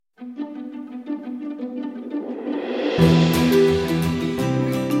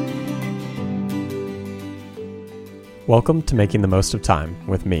Welcome to Making the Most of Time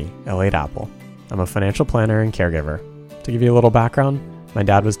with me, Elliot Apple. I'm a financial planner and caregiver. To give you a little background, my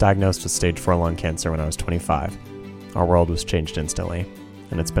dad was diagnosed with stage 4 lung cancer when I was 25. Our world was changed instantly,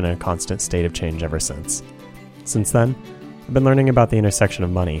 and it's been a constant state of change ever since. Since then, I've been learning about the intersection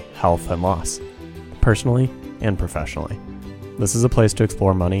of money, health, and loss, personally and professionally. This is a place to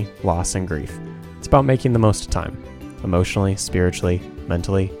explore money, loss, and grief. It's about making the most of time, emotionally, spiritually,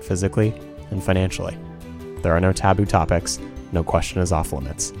 mentally, physically, and financially. There are no taboo topics, no question is off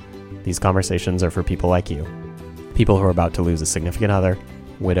limits. These conversations are for people like you, people who are about to lose a significant other,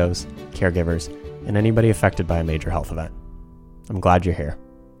 widows, caregivers, and anybody affected by a major health event. I'm glad you're here.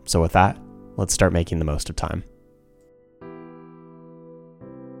 So with that, let's start making the most of time.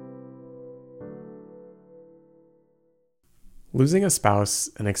 Losing a spouse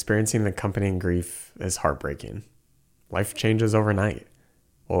and experiencing the accompanying grief is heartbreaking. Life changes overnight.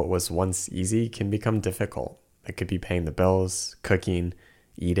 What was once easy can become difficult. It could be paying the bills, cooking,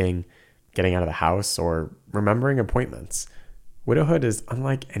 eating, getting out of the house, or remembering appointments. Widowhood is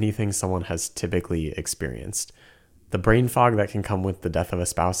unlike anything someone has typically experienced. The brain fog that can come with the death of a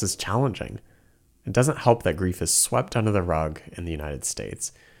spouse is challenging. It doesn't help that grief is swept under the rug in the United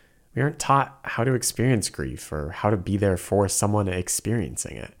States. We aren't taught how to experience grief or how to be there for someone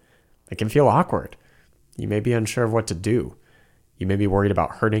experiencing it. It can feel awkward. You may be unsure of what to do. You may be worried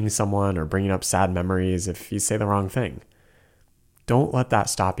about hurting someone or bringing up sad memories if you say the wrong thing. Don't let that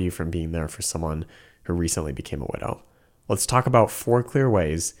stop you from being there for someone who recently became a widow. Let's talk about 4 clear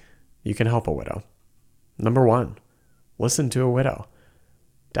ways you can help a widow. Number 1, listen to a widow.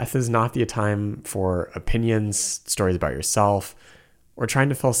 Death is not the time for opinions, stories about yourself, or trying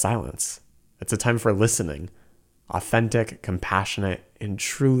to fill silence. It's a time for listening, authentic, compassionate, and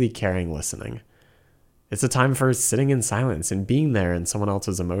truly caring listening. It's a time for sitting in silence and being there in someone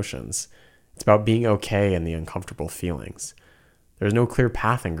else's emotions. It's about being okay in the uncomfortable feelings. There's no clear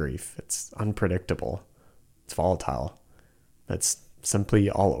path in grief. It's unpredictable. It's volatile. It's simply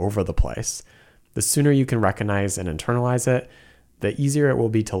all over the place. The sooner you can recognize and internalize it, the easier it will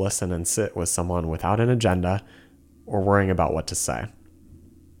be to listen and sit with someone without an agenda or worrying about what to say.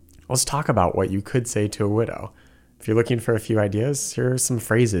 Let's talk about what you could say to a widow. If you're looking for a few ideas, here are some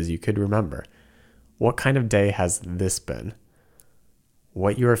phrases you could remember. What kind of day has this been?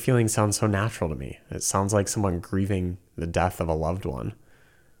 What you are feeling sounds so natural to me. It sounds like someone grieving the death of a loved one.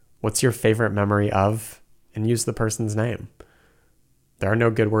 What's your favorite memory of? And use the person's name. There are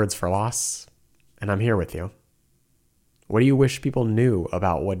no good words for loss, and I'm here with you. What do you wish people knew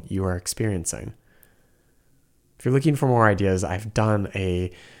about what you are experiencing? If you're looking for more ideas, I've done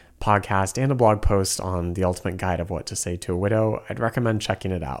a podcast and a blog post on the ultimate guide of what to say to a widow. I'd recommend checking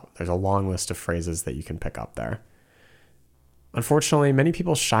it out. There's a long list of phrases that you can pick up there. Unfortunately, many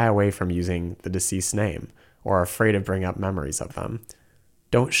people shy away from using the deceased's name or are afraid of bringing up memories of them.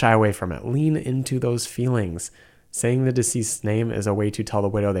 Don't shy away from it. Lean into those feelings. Saying the deceased's name is a way to tell the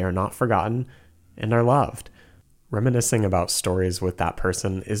widow they are not forgotten and are loved. Reminiscing about stories with that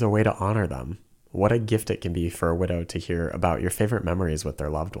person is a way to honor them. What a gift it can be for a widow to hear about your favorite memories with their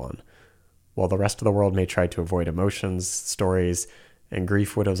loved one. While the rest of the world may try to avoid emotions, stories, and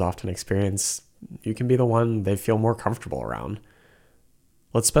grief widows often experience, you can be the one they feel more comfortable around.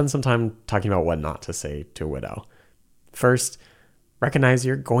 Let's spend some time talking about what not to say to a widow. First, recognize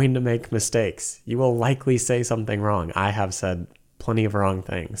you're going to make mistakes. You will likely say something wrong. I have said plenty of wrong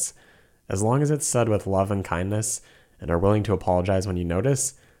things. As long as it's said with love and kindness and are willing to apologize when you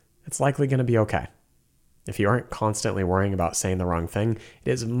notice, it's likely going to be okay. If you aren't constantly worrying about saying the wrong thing,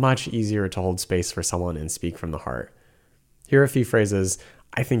 it is much easier to hold space for someone and speak from the heart. Here are a few phrases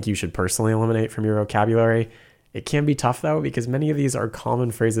I think you should personally eliminate from your vocabulary. It can be tough though, because many of these are common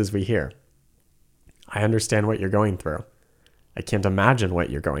phrases we hear. I understand what you're going through. I can't imagine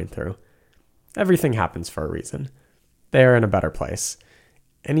what you're going through. Everything happens for a reason. They are in a better place.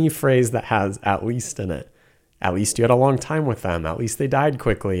 Any phrase that has "at least" in it. At least you had a long time with them. At least they died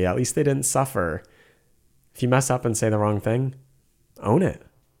quickly. At least they didn't suffer. If you mess up and say the wrong thing, own it.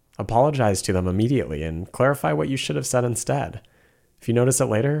 Apologize to them immediately and clarify what you should have said instead. If you notice it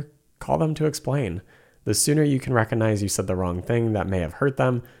later, call them to explain. The sooner you can recognize you said the wrong thing that may have hurt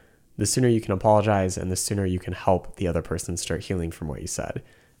them, the sooner you can apologize and the sooner you can help the other person start healing from what you said.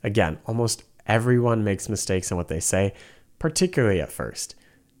 Again, almost everyone makes mistakes in what they say, particularly at first.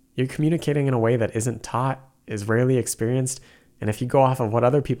 You're communicating in a way that isn't taught, is rarely experienced, and if you go off of what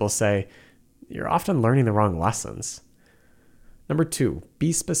other people say, you're often learning the wrong lessons. Number 2,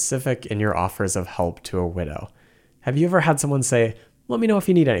 be specific in your offers of help to a widow. Have you ever had someone say, "Let me know if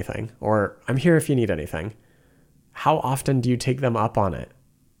you need anything," or "I'm here if you need anything"? How often do you take them up on it?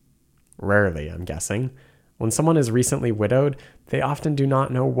 Rarely, I'm guessing. When someone is recently widowed, they often do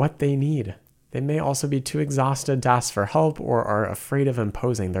not know what they need. They may also be too exhausted to ask for help or are afraid of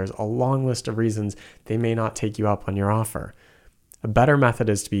imposing. There's a long list of reasons they may not take you up on your offer. A better method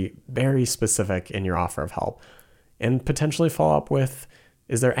is to be very specific in your offer of help and potentially follow up with,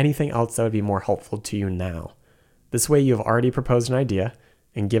 is there anything else that would be more helpful to you now? This way you've already proposed an idea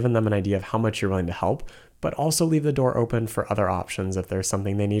and given them an idea of how much you're willing to help, but also leave the door open for other options if there's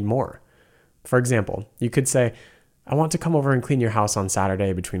something they need more. For example, you could say, I want to come over and clean your house on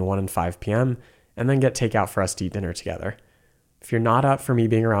Saturday between 1 and 5 p.m. and then get takeout for us to eat dinner together. If you're not up for me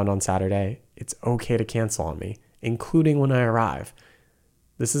being around on Saturday, it's okay to cancel on me, including when I arrive.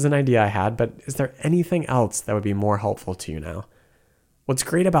 This is an idea I had, but is there anything else that would be more helpful to you now? What's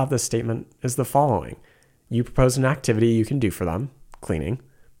great about this statement is the following. You proposed an activity you can do for them, cleaning.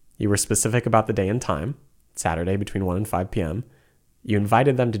 You were specific about the day and time, Saturday between 1 and 5 p.m. You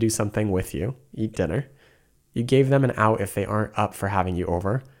invited them to do something with you, eat dinner. You gave them an out if they aren't up for having you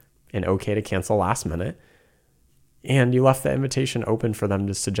over, and okay to cancel last minute. And you left the invitation open for them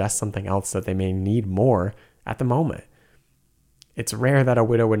to suggest something else that they may need more at the moment. It's rare that a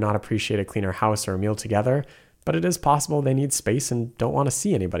widow would not appreciate a cleaner house or a meal together, but it is possible they need space and don't want to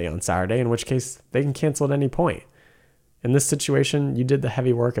see anybody on Saturday, in which case they can cancel at any point. In this situation, you did the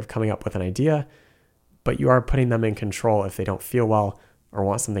heavy work of coming up with an idea, but you are putting them in control if they don't feel well or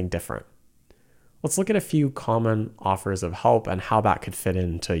want something different. Let's look at a few common offers of help and how that could fit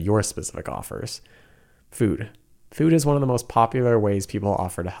into your specific offers. Food. Food is one of the most popular ways people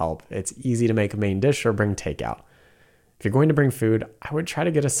offer to help. It's easy to make a main dish or bring takeout. If you're going to bring food, I would try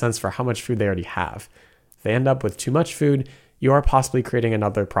to get a sense for how much food they already have. If they end up with too much food, you are possibly creating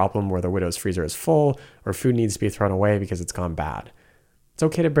another problem where the widow's freezer is full or food needs to be thrown away because it's gone bad. It's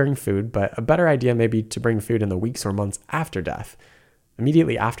okay to bring food, but a better idea may be to bring food in the weeks or months after death.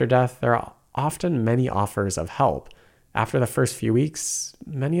 Immediately after death, there are often many offers of help. After the first few weeks,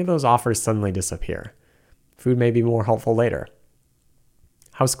 many of those offers suddenly disappear. Food may be more helpful later.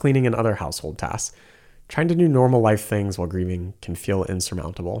 House cleaning and other household tasks. Trying to do normal life things while grieving can feel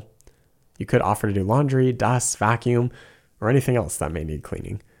insurmountable. You could offer to do laundry, dust, vacuum, or anything else that may need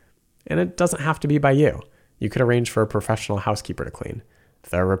cleaning. And it doesn't have to be by you. You could arrange for a professional housekeeper to clean. If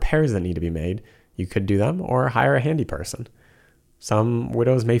there are repairs that need to be made, you could do them or hire a handy person. Some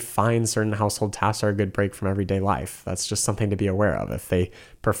widows may find certain household tasks are a good break from everyday life. That's just something to be aware of. If they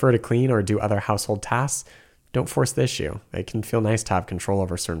prefer to clean or do other household tasks, don't force the issue. It can feel nice to have control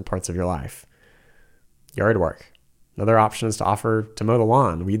over certain parts of your life. Yard work. Another option is to offer to mow the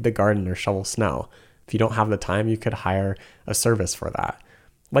lawn, weed the garden, or shovel snow. If you don't have the time, you could hire a service for that.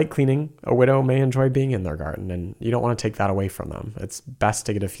 Like cleaning, a widow may enjoy being in their garden, and you don't want to take that away from them. It's best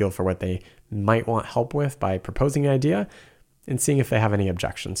to get a feel for what they might want help with by proposing an idea and seeing if they have any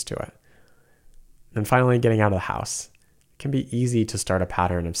objections to it. And finally, getting out of the house. It can be easy to start a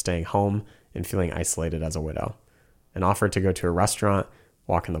pattern of staying home and feeling isolated as a widow. An offer to go to a restaurant,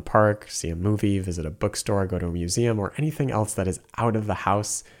 walk in the park, see a movie, visit a bookstore, go to a museum, or anything else that is out of the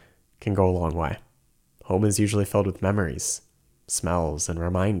house can go a long way. Home is usually filled with memories, smells, and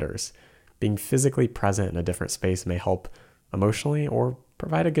reminders. Being physically present in a different space may help emotionally or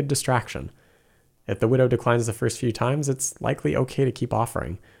provide a good distraction. If the widow declines the first few times, it's likely okay to keep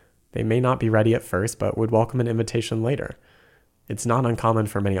offering. They may not be ready at first, but would welcome an invitation later. It's not uncommon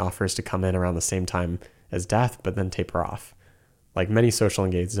for many offers to come in around the same time as death, but then taper off. Like many social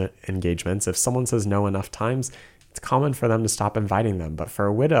engagements, if someone says no enough times, it's common for them to stop inviting them. But for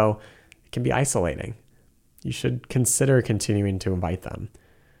a widow, it can be isolating. You should consider continuing to invite them.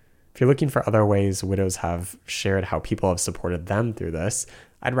 If you're looking for other ways widows have shared how people have supported them through this,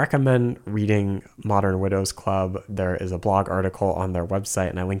 I'd recommend reading Modern Widows Club. There is a blog article on their website,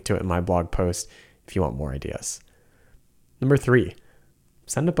 and I linked to it in my blog post if you want more ideas. Number 3,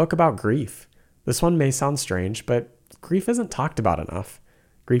 send a book about grief. This one may sound strange, but grief isn't talked about enough.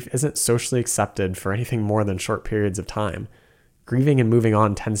 Grief isn't socially accepted for anything more than short periods of time. Grieving and moving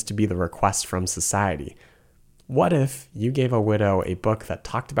on tends to be the request from society. What if you gave a widow a book that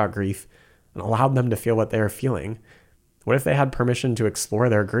talked about grief and allowed them to feel what they are feeling? What if they had permission to explore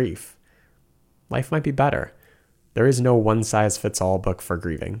their grief? Life might be better. There is no one-size-fits-all book for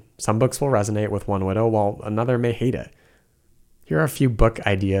grieving. Some books will resonate with one widow while another may hate it. Here are a few book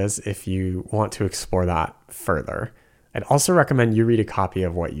ideas if you want to explore that further. I'd also recommend you read a copy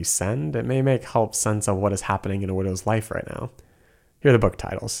of what you send. It may make help sense of what is happening in a widow's life right now. Here are the book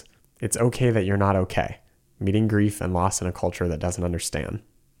titles. It's Okay That You're Not Okay. Meeting Grief and Loss in a Culture That Doesn't Understand.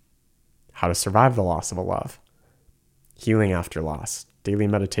 How to Survive the Loss of a Love. Healing After Loss. Daily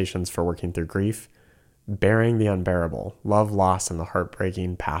Meditations for Working Through Grief. Bearing the Unbearable. Love, Loss, and the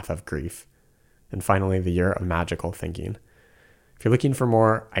Heartbreaking Path of Grief. And finally, the year of magical thinking. If you're looking for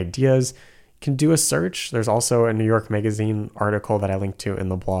more ideas, you can do a search. There's also a New York Magazine article that I linked to in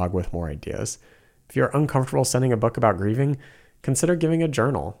the blog with more ideas. If you're uncomfortable sending a book about grieving, consider giving a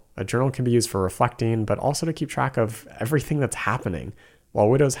journal. A journal can be used for reflecting, but also to keep track of everything that's happening. While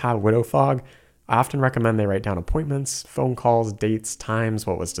widows have widow fog, I often recommend they write down appointments, phone calls, dates, times,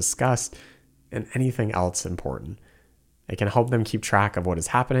 what was discussed, and anything else important. It can help them keep track of what is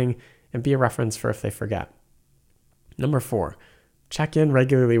happening and be a reference for if they forget. Number 4, check in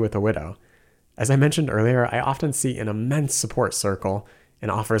regularly with a widow. As I mentioned earlier, I often see an immense support circle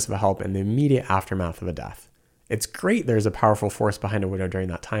and offers of help in the immediate aftermath of a death. It's great there's a powerful force behind a widow during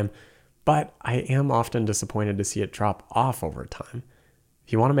that time, but I am often disappointed to see it drop off over time.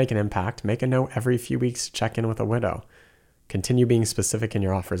 If you want to make an impact, make a note every few weeks to check in with a widow. Continue being specific in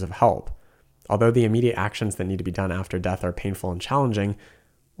your offers of help. Although the immediate actions that need to be done after death are painful and challenging,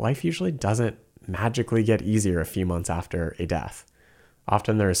 life usually doesn't magically get easier a few months after a death.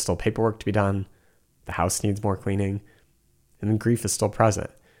 Often there is still paperwork to be done, the house needs more cleaning, and grief is still present.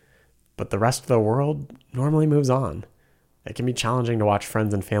 But the rest of the world normally moves on. It can be challenging to watch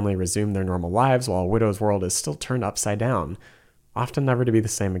friends and family resume their normal lives while a widow's world is still turned upside down, often never to be the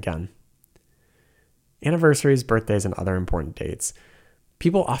same again. Anniversaries, birthdays, and other important dates.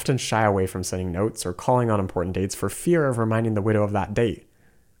 People often shy away from sending notes or calling on important dates for fear of reminding the widow of that date.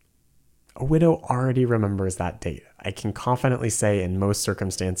 A widow already remembers that date. I can confidently say in most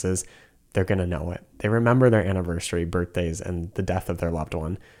circumstances, they're going to know it. They remember their anniversary, birthdays, and the death of their loved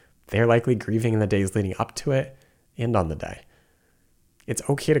one. They are likely grieving in the days leading up to it and on the day. It's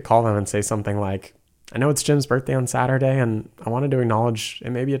okay to call them and say something like, I know it's Jim's birthday on Saturday, and I wanted to acknowledge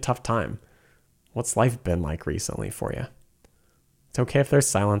it may be a tough time. What's life been like recently for you? It's okay if there's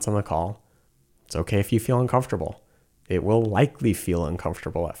silence on the call. It's okay if you feel uncomfortable. It will likely feel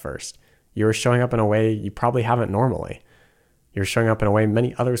uncomfortable at first. You're showing up in a way you probably haven't normally. You're showing up in a way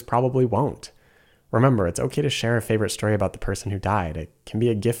many others probably won't. Remember, it's okay to share a favorite story about the person who died. It can be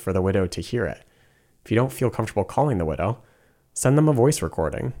a gift for the widow to hear it. If you don't feel comfortable calling the widow, send them a voice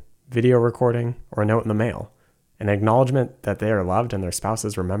recording, video recording, or a note in the mail. An acknowledgement that they are loved and their spouse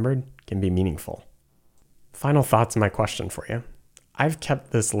is remembered can be meaningful. Final thoughts on my question for you. I've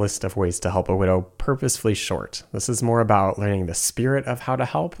kept this list of ways to help a widow purposefully short. This is more about learning the spirit of how to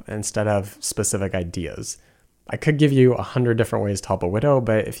help instead of specific ideas. I could give you 100 different ways to help a widow,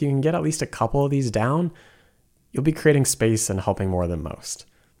 but if you can get at least a couple of these down, you'll be creating space and helping more than most.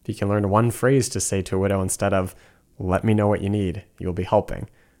 If you can learn one phrase to say to a widow instead of, let me know what you need, you'll be helping.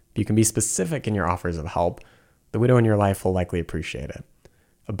 If you can be specific in your offers of help, the widow in your life will likely appreciate it.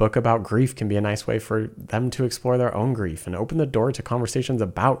 A book about grief can be a nice way for them to explore their own grief and open the door to conversations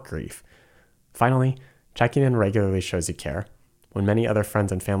about grief. Finally, checking in regularly shows you care. When many other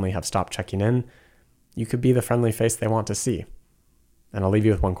friends and family have stopped checking in, you could be the friendly face they want to see. And I'll leave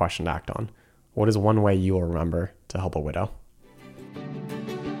you with one question to act on. What is one way you will remember to help a widow?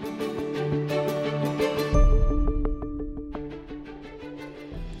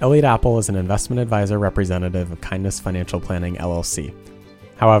 Elliot Apple is an investment advisor representative of Kindness Financial Planning, LLC.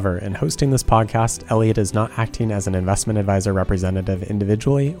 However, in hosting this podcast, Elliot is not acting as an investment advisor representative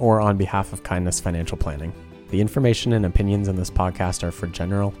individually or on behalf of Kindness Financial Planning. The information and opinions in this podcast are for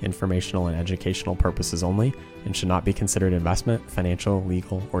general, informational, and educational purposes only and should not be considered investment, financial,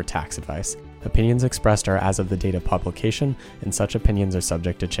 legal, or tax advice. Opinions expressed are as of the date of publication, and such opinions are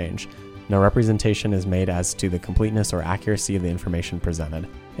subject to change. No representation is made as to the completeness or accuracy of the information presented.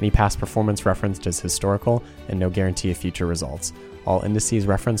 Any past performance referenced is historical and no guarantee of future results. All indices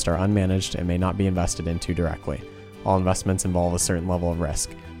referenced are unmanaged and may not be invested into directly. All investments involve a certain level of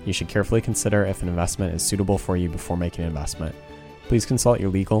risk. You should carefully consider if an investment is suitable for you before making an investment. Please consult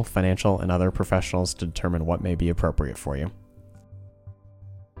your legal, financial, and other professionals to determine what may be appropriate for you.